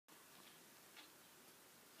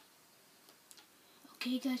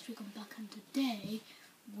Okay guys, welcome back, and today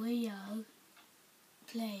we are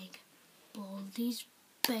playing Baldi's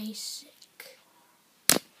Basic.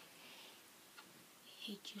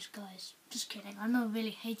 Hate you guys, just kidding, I don't really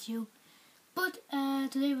hate you. But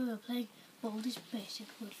today we are playing Baldi's Basic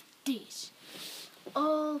with these.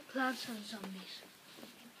 All plants and zombies.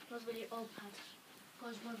 Not really all plants,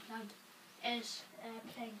 because one plant is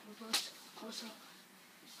playing with us also.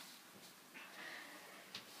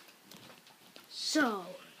 So,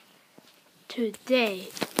 today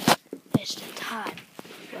is the time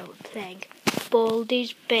where we're playing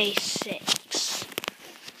Baldi's Basics.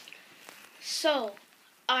 So,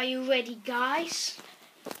 are you ready, guys?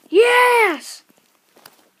 Yes!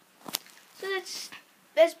 So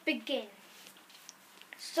let's begin.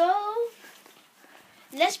 So,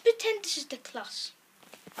 let's pretend this is the class.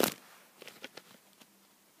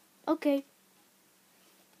 Okay.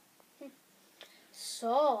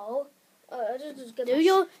 So, do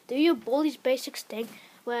your Baldi's Basics thing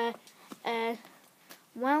where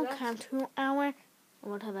welcome to our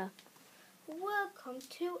whatever. Welcome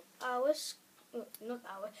to our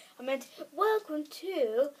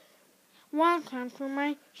welcome to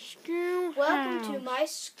my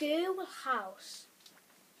school house.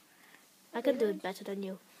 I can do it better than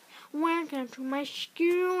you. Welcome to my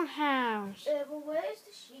school house. Well, where is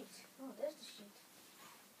the sheet? Oh, there's the sheet.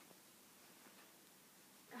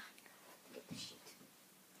 Get the sheet.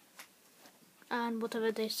 And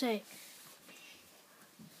whatever they say.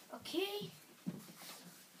 Okay.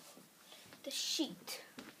 The sheet.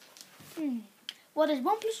 What is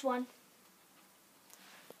 1 plus 1?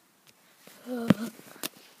 We're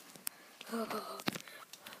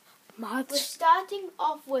starting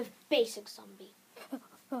off with basic zombie.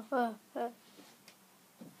 You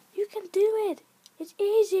can do it. It's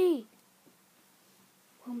easy.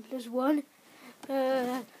 1 plus 1.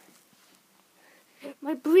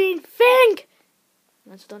 My brain think.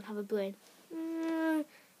 I just don't have a brain. 11.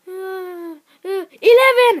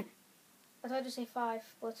 I tried to say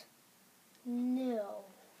 5, but no.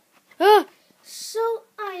 So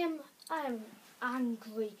I am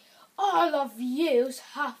angry. All of yous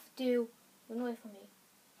have to run away from me.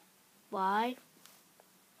 Why?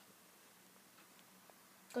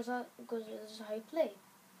 Because this is how you play.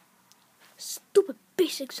 Stupid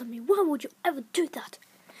basic zombie. Why would you ever do that?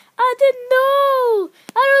 I didn't know.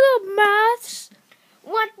 I don't know maths.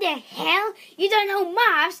 What the hell? You don't know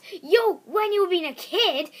maths? When you were being a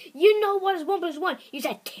kid, you know what is 1 plus 1. You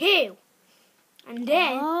said 2. And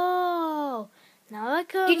then... Oh, now I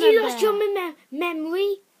can remember. Did you lose your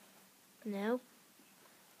memory? No.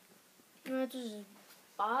 Just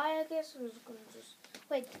bye, I guess. I'm just going to just...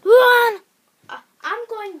 Wait. Run! I'm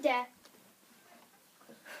going there.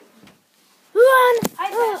 Run!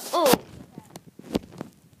 Oh.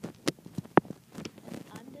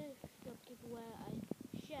 I'm the shopkeeper where I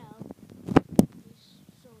shall these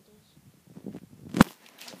soldiers.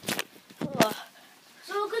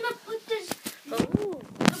 So we're gonna put this.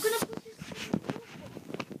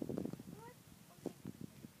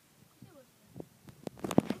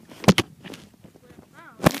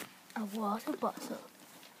 A water bottle.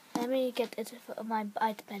 Let me get it for my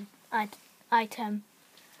item.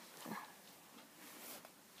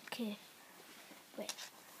 Okay. Wait.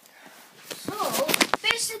 So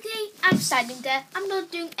basically, I'm standing there. I'm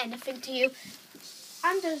not doing anything to you.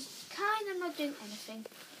 I'm just kind of not doing anything.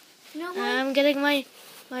 You know what? I'm getting my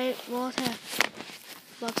water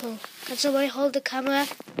bottle. Can somebody hold the camera?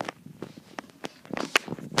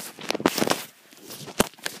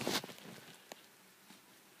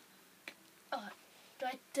 Oh,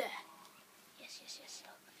 right there. Yes.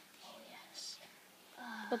 Oh yes.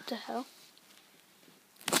 What the hell?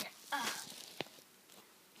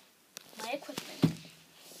 My equipment.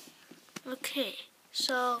 Okay,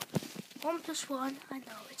 so 1 plus 1, I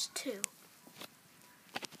know it's 2.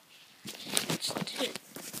 It's 2.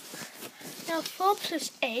 Now 4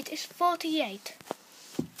 plus 8 is 48.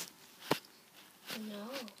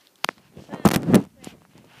 No.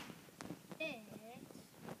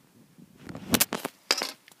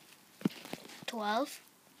 12.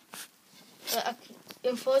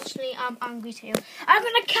 Unfortunately, I'm angry too. I'm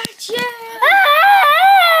gonna catch you!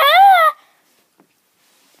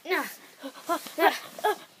 No.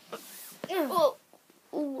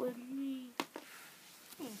 Oh, me.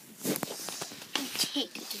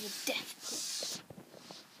 Take it to the death pit.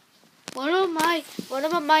 What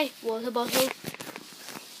about my water bottle?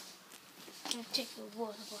 I'll take the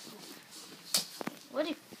water bottle. What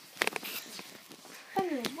if?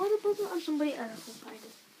 Anyways, water bottle and somebody else will find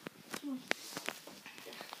it.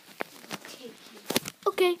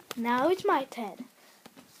 Okay, now it's my turn.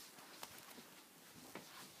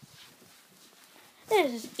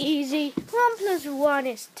 This is easy. 1 plus 1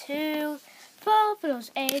 is 2. 4 plus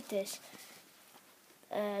 8 is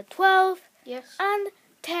 12. Yes. And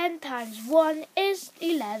 10 times 1 is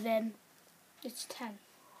 11. It's 10.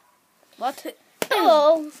 What?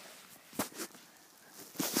 Oh!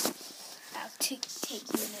 I'll take you in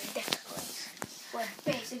a different place where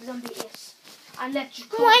basic zombie is. And let you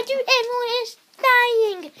go. Why do everyone is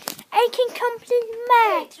dying? I can complete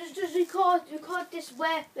math. Hey, just record this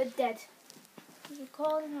where we're dead.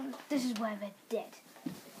 This is where we're dead.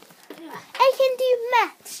 I can do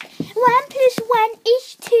maths. 1 plus 1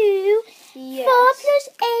 is 2. Yes. 4 plus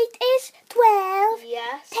 8 is 12.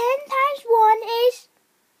 Yes. 10 times 1 is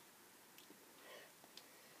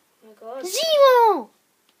Oh my God. 0.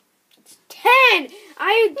 It's 10.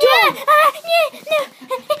 Are you done? No.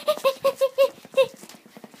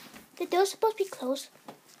 The door's supposed to be closed.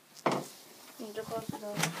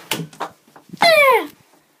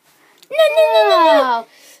 No.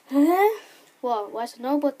 Huh? Well, why is it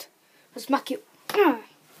no? But I'll smack you. Oh.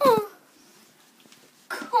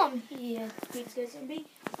 Come here, Green Zombie.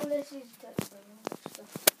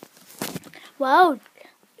 Wow,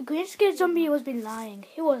 Green Scared Zombie was been lying.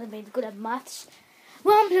 He wasn't being good at maths.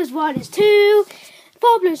 1 plus 1 is 2.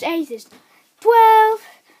 4 plus 8 is 12.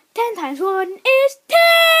 10 times 1 is 10.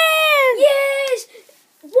 Yes!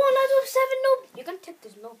 1 out of 7 note. You can take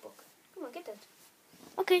this notebook. Come on, get it.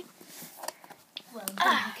 Okay. Well,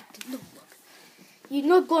 get the notebook. You're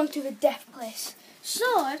not going to the death place. So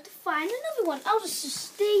I have to find another one. I'll just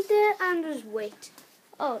stay there and just wait.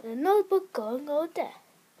 Oh, the notebook going over there.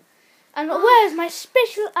 And where's my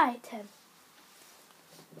special item?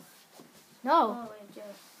 No. Oh,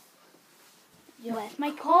 Where's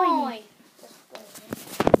my coin?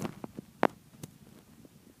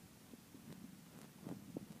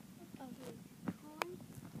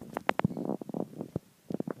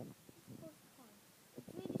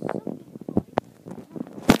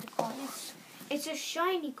 It's a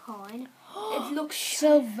shiny coin. It looks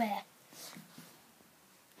silver.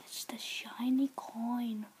 It's the shiny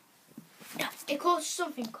coin. It calls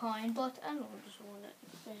something coin, but I don't just want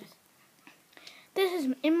it. This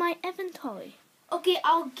is in my inventory. Okay,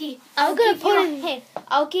 I'll give put you a it- hint.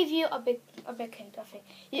 I'll give you a big hint. I think.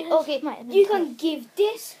 This Okay, is my you inventory. can give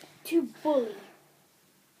this to Bully,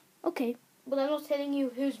 Okay. but I'm not telling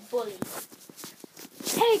you who's Bully.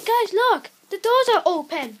 Hey guys, look! The doors are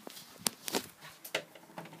open.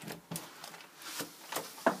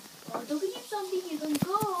 Oh, don't give something. You can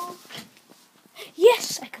go.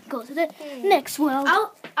 Yes, I can go to the next world.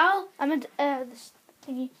 I'm at this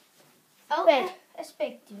thingy. I'll Wait.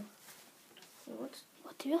 expect you.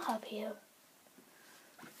 What do you have here?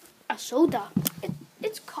 A soda.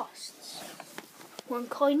 It costs. 1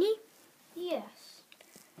 coiny. Yes.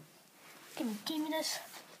 Give me this.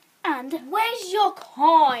 And Where's your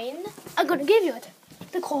coin? I'm gonna give you it.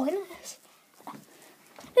 The coin is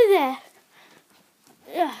there.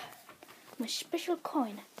 Yeah. My special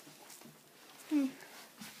coin. You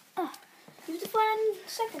have to find the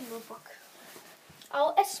second notebook.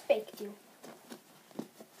 I'll expect you.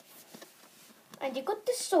 And you got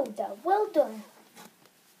the soda. Well done.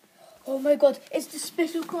 Oh my God! It's the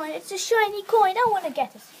special coin. It's a shiny coin. I wanna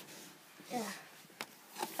get it. Yeah.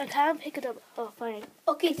 I can't pick it up. Oh, fine.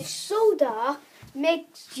 Okay, the soda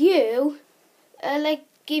makes you,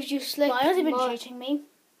 gives you slick. Why has he been cheating me?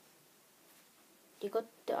 You got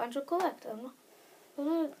the answer correct, Emma.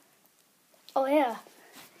 Oh yeah.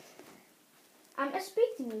 I'm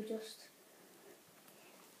expecting you just.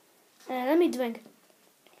 Let me drink.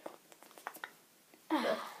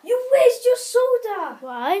 You waste your soda!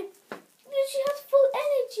 Why? Because you have full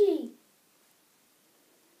energy.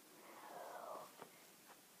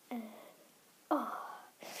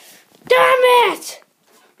 Damn it!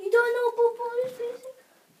 You don't know Boo is basic?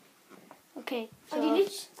 Okay. And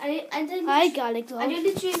you Hi, garlic dog. and you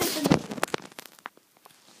literally make a notebook.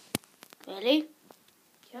 Really?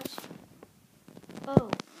 Yes. Oh.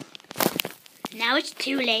 Now it's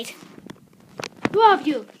too late. Who are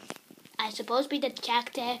you? I suppose be the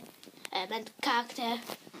character. And character.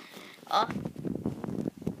 Oh.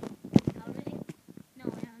 Already? No,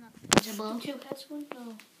 I'm not visible. 2 heads, 1?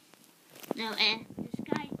 No. No, this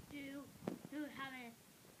guy do have a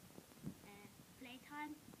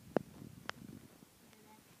playtime.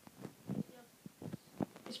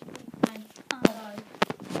 It's fine. Oh.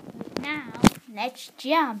 Now let's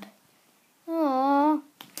jump. Oh.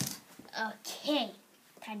 Okay.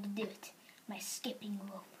 Time to do it. My skipping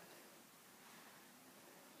rope.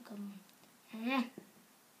 Come on.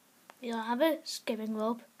 You don't have a skipping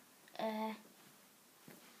rope.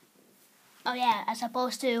 Oh yeah, I'm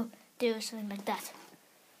supposed to do something like that.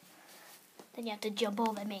 Then you have to jump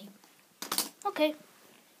over me. Okay.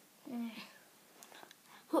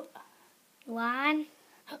 1,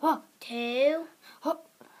 Oh, 2, oh,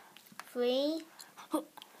 3, oh,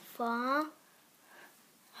 4.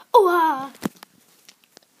 oh, ah.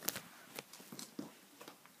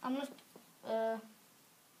 I'm not.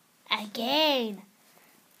 Again.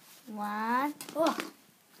 1, Oh,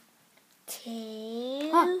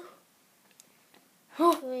 2, ah.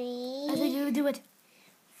 Oh, 3, I think you will do it.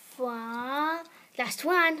 4. Last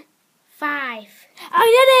one. 5. I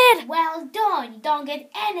did it! Well done. You don't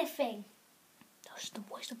get anything. That was the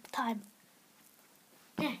waste of time.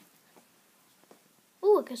 Yeah.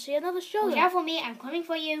 Oh, I can see another shoulder. Watch out for me. I'm coming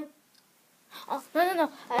for you. Oh,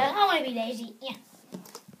 no. I want to be lazy. Yeah.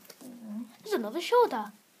 There's another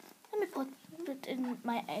shoulder. Let me put it in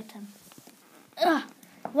my item. Ugh,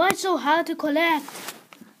 why it's so hard to collect?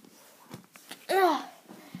 Ugh.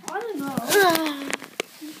 I don't know. Ugh.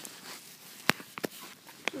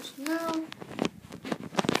 Just now.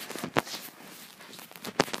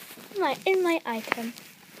 In my item.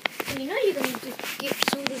 You know you're going to give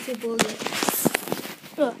soda to Baldi.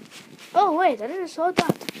 Ugh. Oh wait, I didn't saw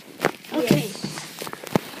that. Okay. Yes.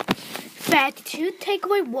 32 take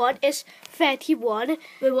away 1 is 31.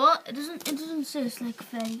 Wait, what? It doesn't say it's like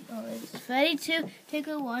 30. Oh, it's 32. Take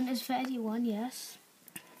away 1 is 31. Yes.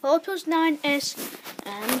 4 plus 9 is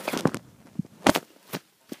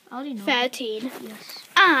How do you know? 13. Yes.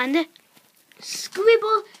 And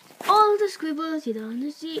Scribble all the scribbles you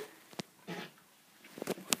don't see.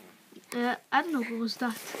 I don't know what was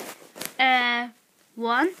that.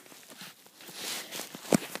 1.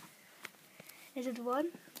 Is it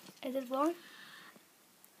 1? Is it 1?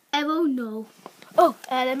 I won't know. Oh,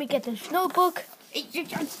 let me get this notebook.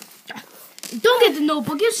 Don't get the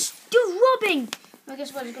notebook. You're robbing. I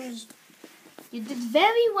guess what? You did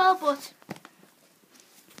very well, but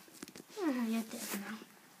you're dead now.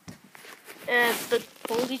 But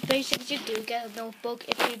for these basics, you do get a notebook.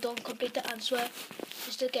 If you don't complete the answer,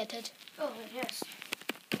 you still get it. Oh yes.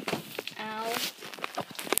 Ow.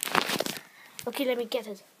 Okay, let me get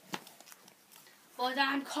it. But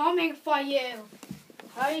I'm coming for you.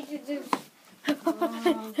 How did you do? Do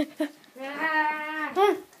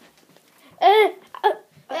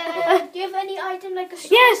you have any item like a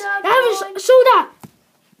soda? Yes, I have a soda.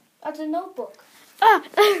 That's a notebook.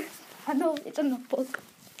 I know it's a notebook.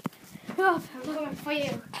 I'm coming for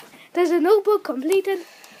you. There's a notebook completed.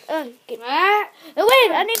 Wait,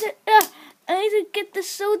 I need to get the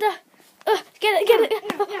soda. Get it.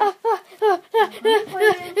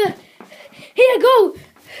 Here you go.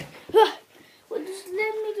 Well, just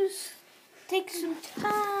let me just take some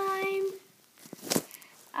time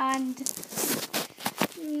and.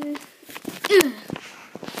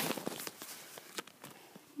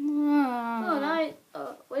 Oh, nice.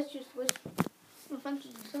 Where's my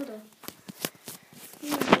function soda? I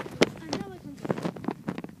know I can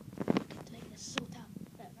take the soda.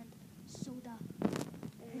 Soda.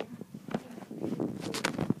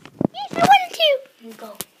 Yes, I wanted to. You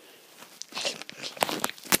go.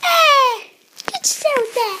 It's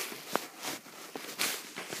soda.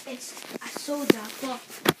 It's a soda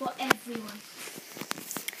for everyone.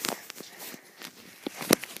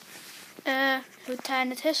 Whose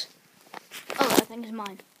turn it is? Oh, I think it's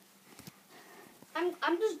mine.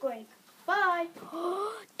 I'm just going. Bye.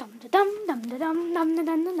 Dum da dum dum da dum dum da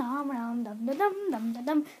dum da dum dum da dum dum da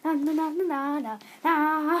dum dum da dum da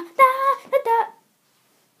da.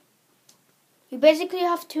 You basically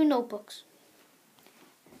have 2 notebooks.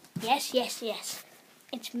 Yes.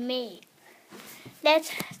 It's me. Let's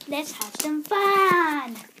have some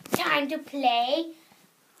fun. Time to play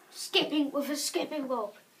skipping with a skipping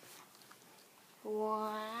rope.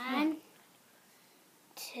 1,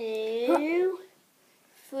 2,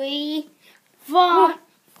 3, 4,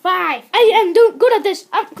 5. I am good at this.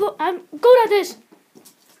 I'm good at this.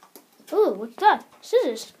 Oh, what's that?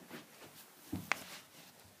 Scissors.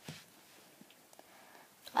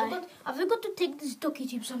 I forgot to take this ducky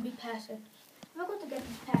to zombie person. I forgot to get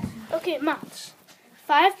this person. Okay, maths.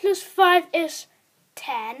 5 plus 5 is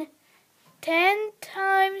 10. 10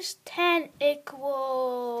 times 10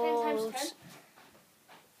 equals... 10 times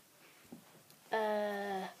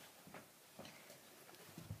 10?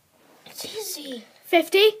 It's easy.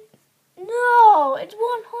 50? No, it's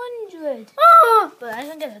 100. Oh! But I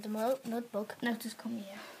can get it the notebook. Now just come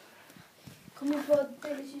here. Come here for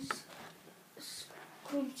delicious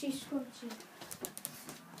scrunchy.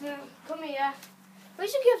 Yeah, come here. We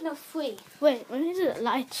should give no free. Wait, we need the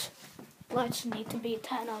lights. Lights need to be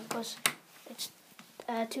turned on because it's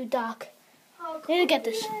too dark. Oh, Need to get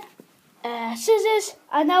this. Scissors,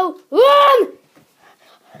 and now run!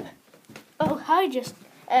 Oh, Hi, just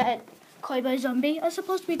Koi by Zombie. I'm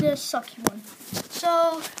supposed to be the sucky one.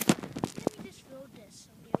 So let me just roll this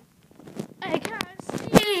on you. I can't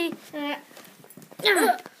see. And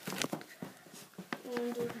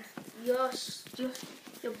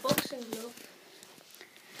your boxing glove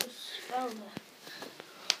just fell there.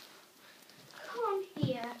 Come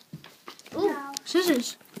here. Ooh, No.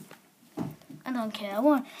 scissors. I don't care.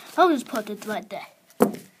 I'll just put it right there.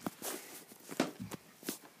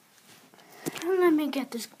 And let me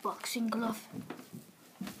get this boxing glove.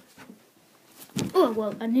 Oh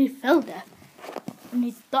well, and he fell there. And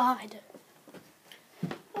he died.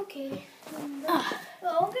 Okay. Ah.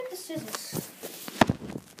 Well, I'll get the scissors.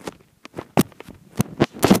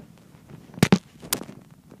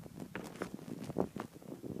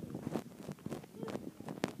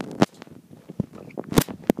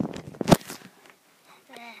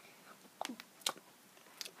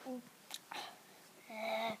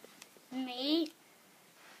 Me?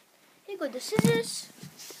 Here you go, the scissors.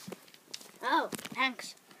 Oh,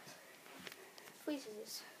 thanks. Free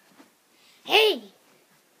scissors. Hey!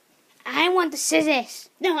 I want the scissors.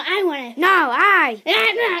 No, I want it. No, I.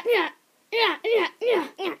 What?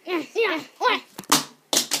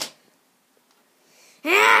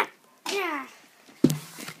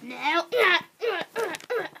 No.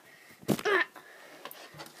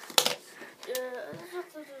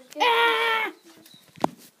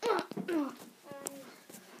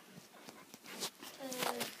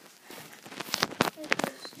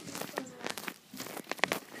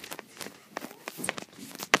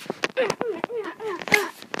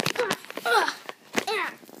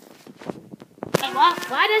 Hey, what?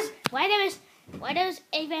 Why does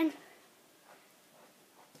even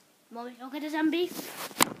Mommy look at the zombie?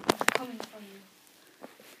 Coming from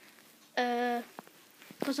you.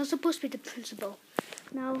 Because I'm supposed to be the principal.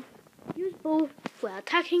 Now, use both for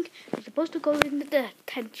attacking. You're supposed to go in the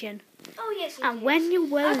detention. Oh yes. And when you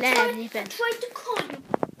will learn I even. tried to call you.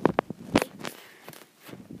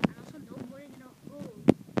 And also don't worry, no hole.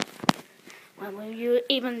 When will you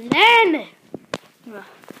even learn? Ugh,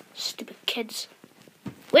 stupid kids.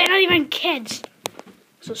 We're not even kids.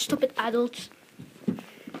 So stupid adults.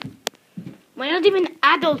 We're not even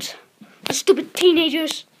adults. We're stupid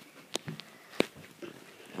teenagers.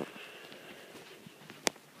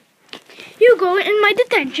 You go in my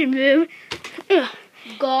detention room. Ugh.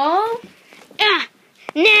 Go.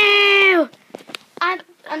 No!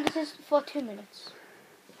 And this is for 2 minutes.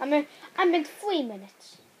 I meant 3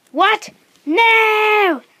 minutes. What?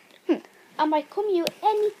 No! I might come you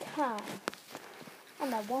any time.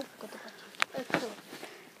 And I won't forget about you. Cool.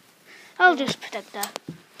 I'll just protect that.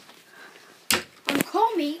 And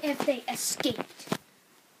call me if they escaped.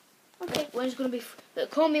 Okay, when's gonna be?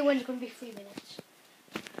 Call me when it's gonna be 3 minutes.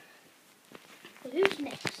 So who's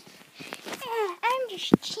next? I'm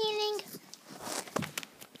just chilling.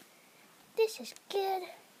 This is good.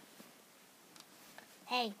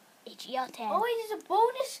 Hey, it's your turn. Oh, wait, there's a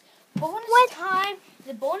bonus What? time.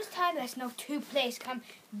 The bonus time. There's now 2 players can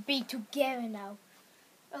be together now.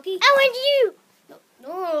 Okay. I want you.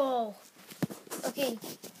 No. Okay.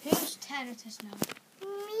 Whose turn it is now?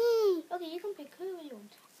 Me. Okay, you can pick who you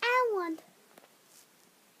want. I want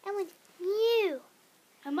you.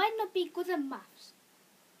 I might not be good at maths.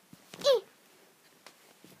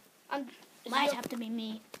 And Might have to be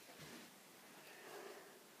me.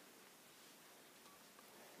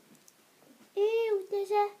 Ew,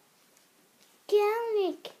 there's a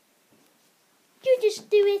garlic. You just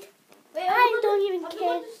do it. Wait, I don't even care.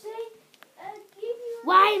 forgot to say, give you.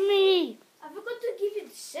 Why me? I forgot to give you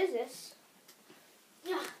the scissors.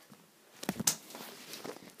 Yeah.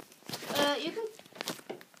 You can.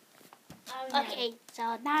 Okay,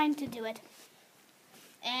 so time to do it.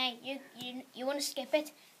 You want to skip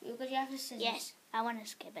it because you have the scissors. Yes, I want to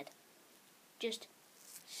skip it. Just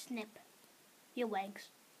snip your wings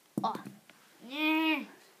off. Yeah.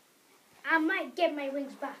 I might get my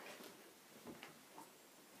wings back.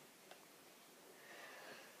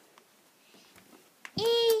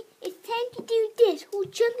 It's time to do this whole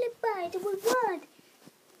chocolate bar that we want.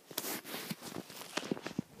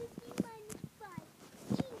 15 minus 5.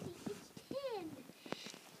 Easy, it's 10.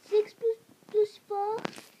 6 plus 4.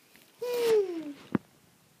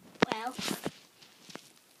 Well.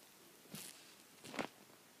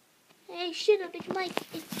 Hey, shut up, it's my.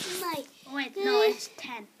 Wait, no, it's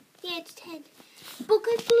 10. Yeah, it's 10.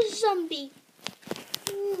 Bucket plus zombie.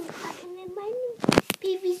 I can remind you.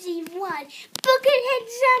 PVC 1. Buckethead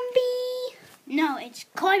zombie. No, it's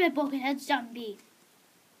called a buckethead zombie.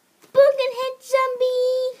 Buckethead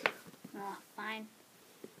zombie. Oh, fine.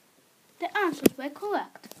 The answers were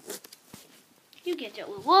correct. You get your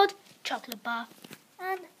reward chocolate bar,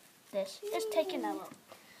 and this. Let's take it out.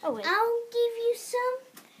 Oh wait. I'll give you some.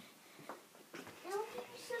 I'll give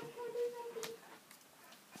you some.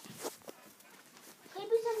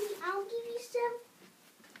 Paper zombie, I'll give you some.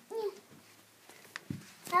 Yeah.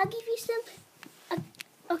 I'll give you some.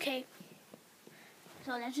 Okay.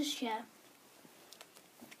 So let's just share.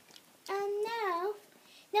 And now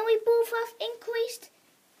we both have increased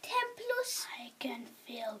 10 plus. I can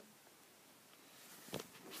feel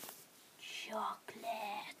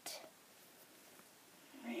chocolate.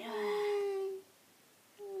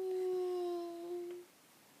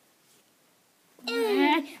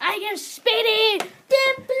 I can spit it.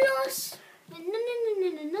 10 plus.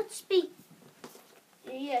 No, not speed.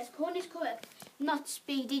 Yes, corn is correct. Not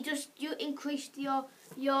speedy. Just you increased your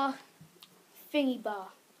thingy bar,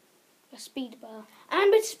 your speed bar. I'm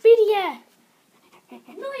a bit speedier.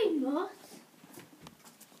 No, I'm not.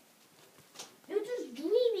 You're just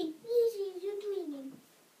dreaming. Easy, you're dreaming.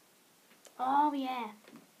 Oh yeah.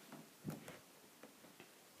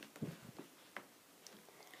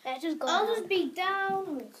 Let's just go. I'll just be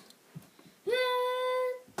downwards. Yeah.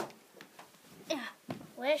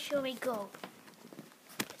 Where shall we go?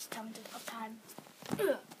 It's time to put time.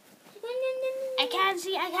 I can't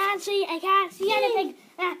see anything.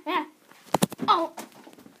 Oh.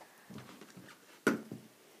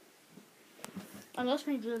 I lost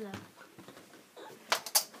my ruler.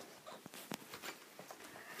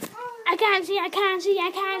 I can't see.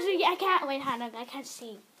 Wait, hang on, I can't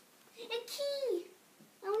see. A key.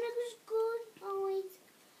 I want to just go. Oh wait.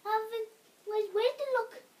 I haven't. Where's the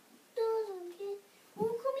lock? Doors on here. Oh,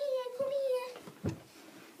 come here.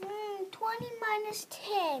 20 minus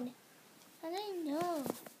 10. I don't know.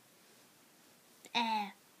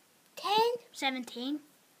 10? 17.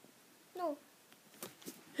 No,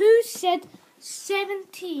 Who said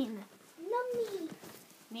 17? not me.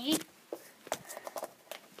 Me?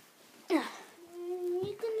 You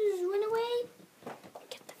can just run away.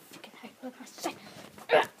 Get the freaking heck out of my sight.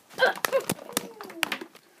 10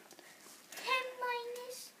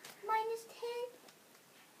 minus 10.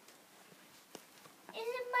 Is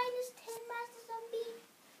it minus 10, Master Zombie?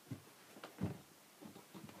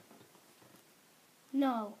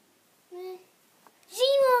 No.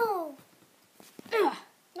 0. Ugh.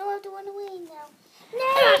 No, I have to run away now. No,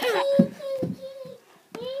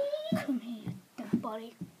 Come here, dumb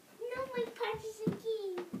body. no, my part is a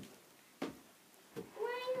key.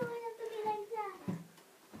 Why do I have to be like that?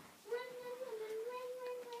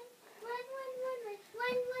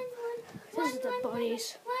 This is the bodies.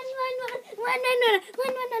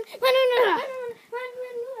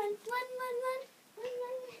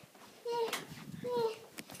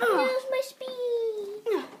 Where's my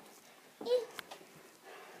speed?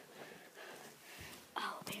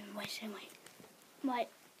 I've been wasting my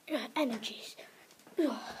energies.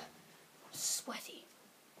 Sweaty.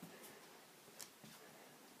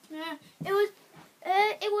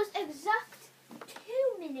 It was exact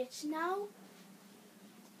 2 minutes now.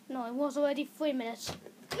 No, it was already 3 minutes.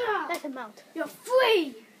 Let him out. You're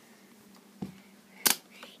free.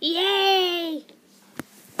 Yay!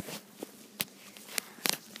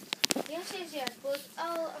 Yes, but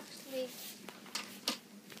I'll actually.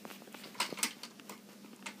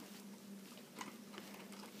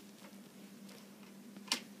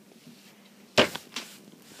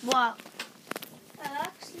 Wow. I'll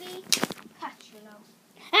actually catch you now.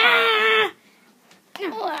 Ah!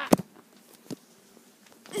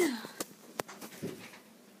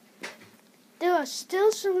 There are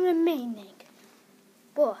still some remaining,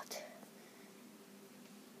 but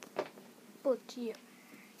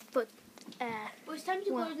Well, it's time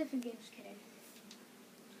to Well. go to different games, kidding.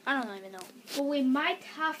 I don't even know. But we might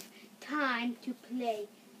have time to play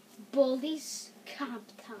Baldi's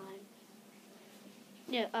camp time.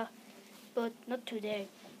 Yeah, but not today.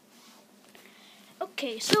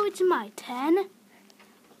 Okay, so it's my turn. And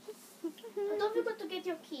don't forget to get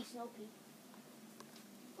your keys, Snoopy.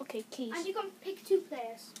 Okay, keys. And you can pick 2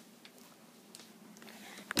 players.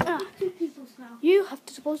 Ah, Pick 2 people now. you have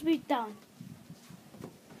to supposed to be down.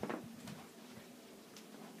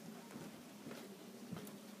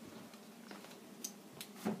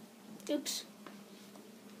 Oops.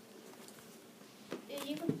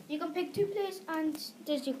 You can pick 2 players and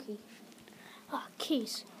there's your key. Ah,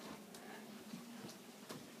 keys.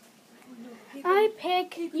 You I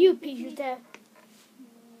pick you, Peter.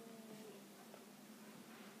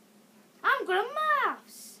 I'm good at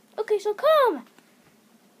maths. Okay, so come.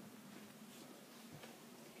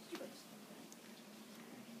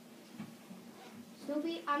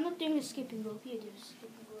 Snoopy, I'm not doing the skipping rope. You do the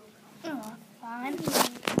skipping rope. Oh, fine.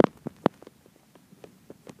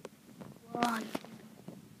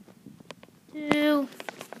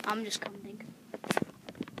 I'm just counting.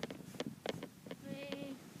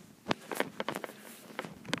 3,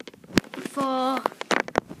 4, 5.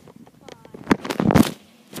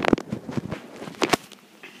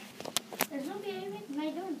 There's no game in my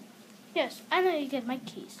room. Yes, I know you get my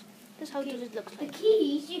keys. That's how does it look The like.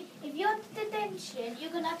 keys, if you're at detention, you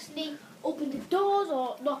can actually open the doors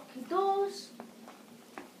or lock the doors.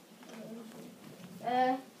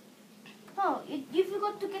 Oh, you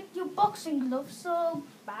forgot to get your boxing gloves, so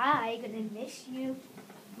bye, gonna miss you.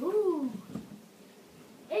 Ooh,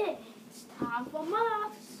 it's time for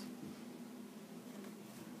maths.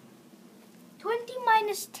 20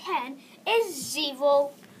 minus 10 is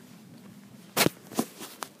 0.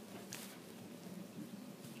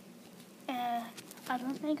 I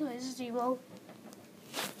don't think it is 0.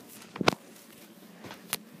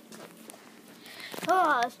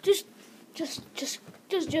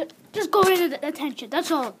 Just go into the attention. That's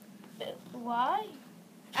all. Why?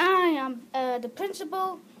 I am the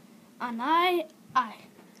principal, and I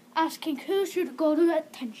asking who should go to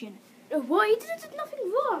attention. Why? You did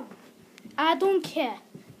nothing wrong. I don't care.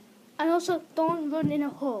 And also, don't run in a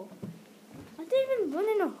hole. I didn't even run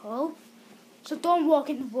in a hole. So don't walk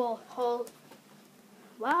in the hole.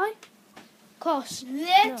 Why? Cause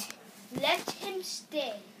Let him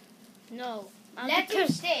stay. no. Let him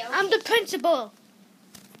stay. Okay? I'm the principal.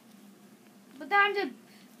 But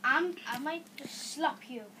I might just slap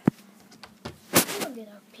you. I don't get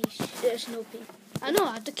out peace. There's no peace. I know.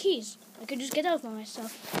 I have the keys. I can just get out by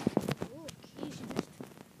myself. Oh, keys you just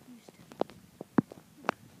used.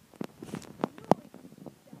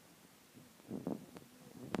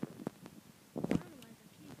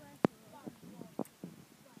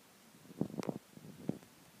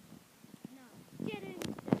 Get in.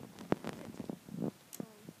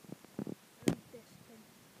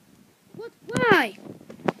 What? Why?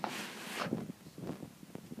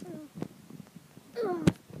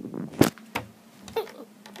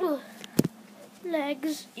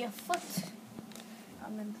 Legs. Your foot.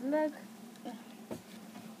 I'm in the leg.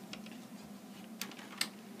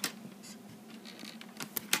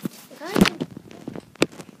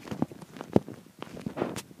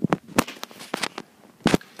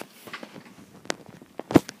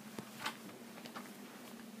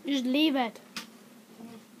 Just leave it.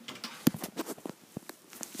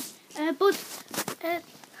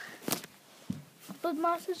 But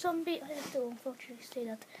Master Zombie, I have to unfortunately say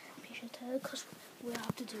that because we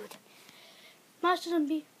have to do it. Master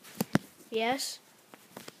Zombie, yes.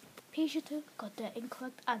 Peter got the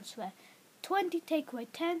incorrect answer. 20 take away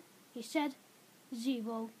 10. He said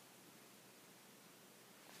 0.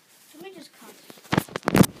 Let me just count.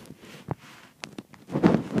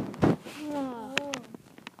 Oh.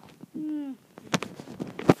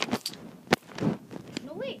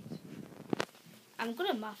 No, wait. I'm good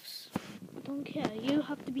at maths. I don't care. You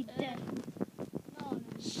have to be dead. No.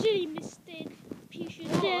 Silly mistake. Peter.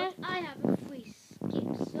 No, I have a free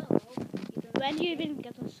skip, so you don't. When do you even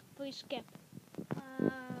get a free skip?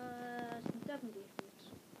 Definitely.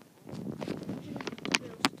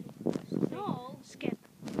 No. Skip.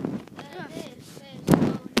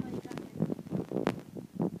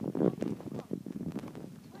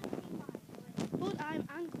 But I'm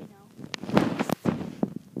angry now.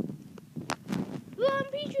 Run,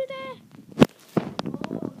 Peter, there!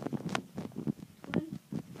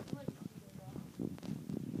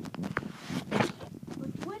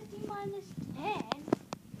 But 20 minus 10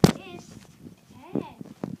 is 10.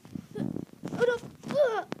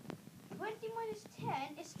 20 minus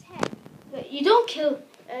 10 is 10. You don't kill,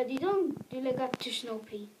 you don't do like that to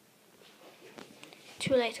Snoopy.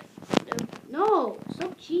 Too late. No,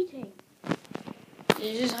 stop cheating.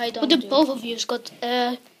 You just hide on. But the both of you got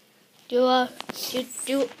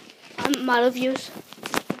I'm mad of you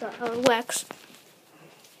that wax.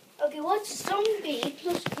 Okay, what's zombie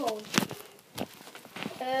plus cone?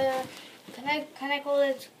 Can I call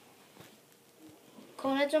it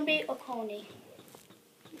Kona zombie or Coney?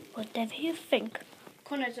 Whatever you think.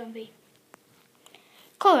 Kona zombie.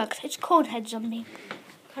 Correct. It's Conehead Zombie.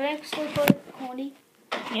 Can I still call it Coney?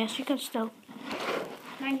 Yes, you can still.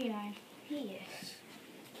 99. Yes.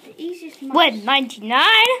 The easiest math. When 99?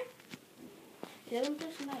 11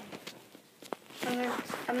 plus 9.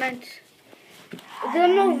 I meant.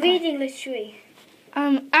 There's no reading literally.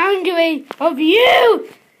 I'm angry of you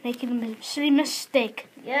making a silly mistake.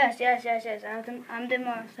 Yes. I'm the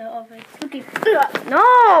master of it. Okay.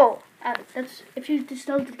 No. That's if you just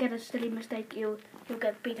don't get a silly mistake, you'll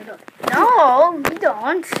get beaten up. No, you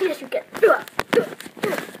don't. Yes, you get.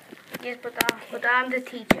 Yes, but I'm the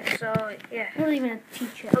teacher, so yeah. You're not even a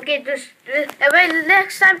teacher. Okay, just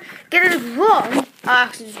next time get it wrong. I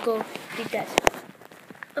actually just go did that.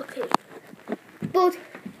 Okay. But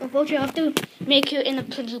unfortunately I have to make you in a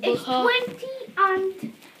principal It's hall. 20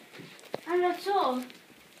 and that's all.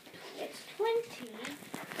 It's 20.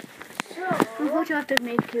 So Unfortunately I have to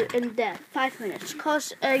make you in there 5 minutes.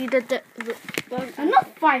 Cause you did the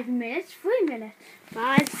not 5 minutes, 3 minutes.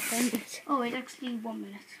 5 minutes. Oh, it's actually 1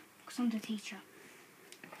 minute. Because I'm the teacher.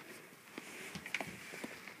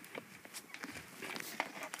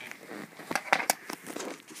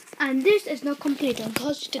 And this is not completed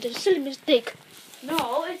because you did a silly mistake.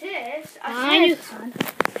 No, it is. I knew.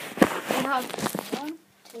 We have 1,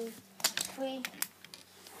 2, 3.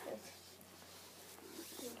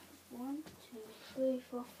 1, 2, 3,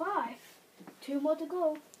 4, 5. 2 more to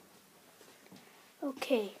go.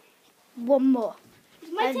 Okay. One more.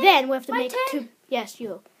 My And turn. then we have to My make turn. 2. Yes,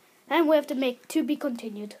 you. And we have to make 2 be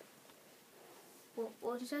continued.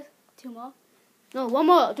 What did you say? 2 more? No, one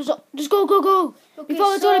more. Just go. Okay,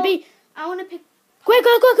 Before it's so gonna be I want to pick quick.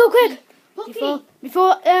 Puppy.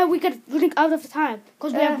 Before we get running out of time,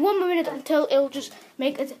 because we have 1 more minute until it'll just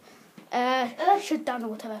make it shut down or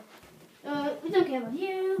whatever. We don't care about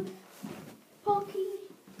you. Pocky,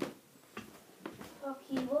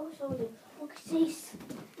 what shall we do? Pocky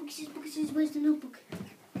says, where's the notebook?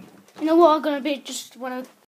 You know what? I'm gonna be just wanna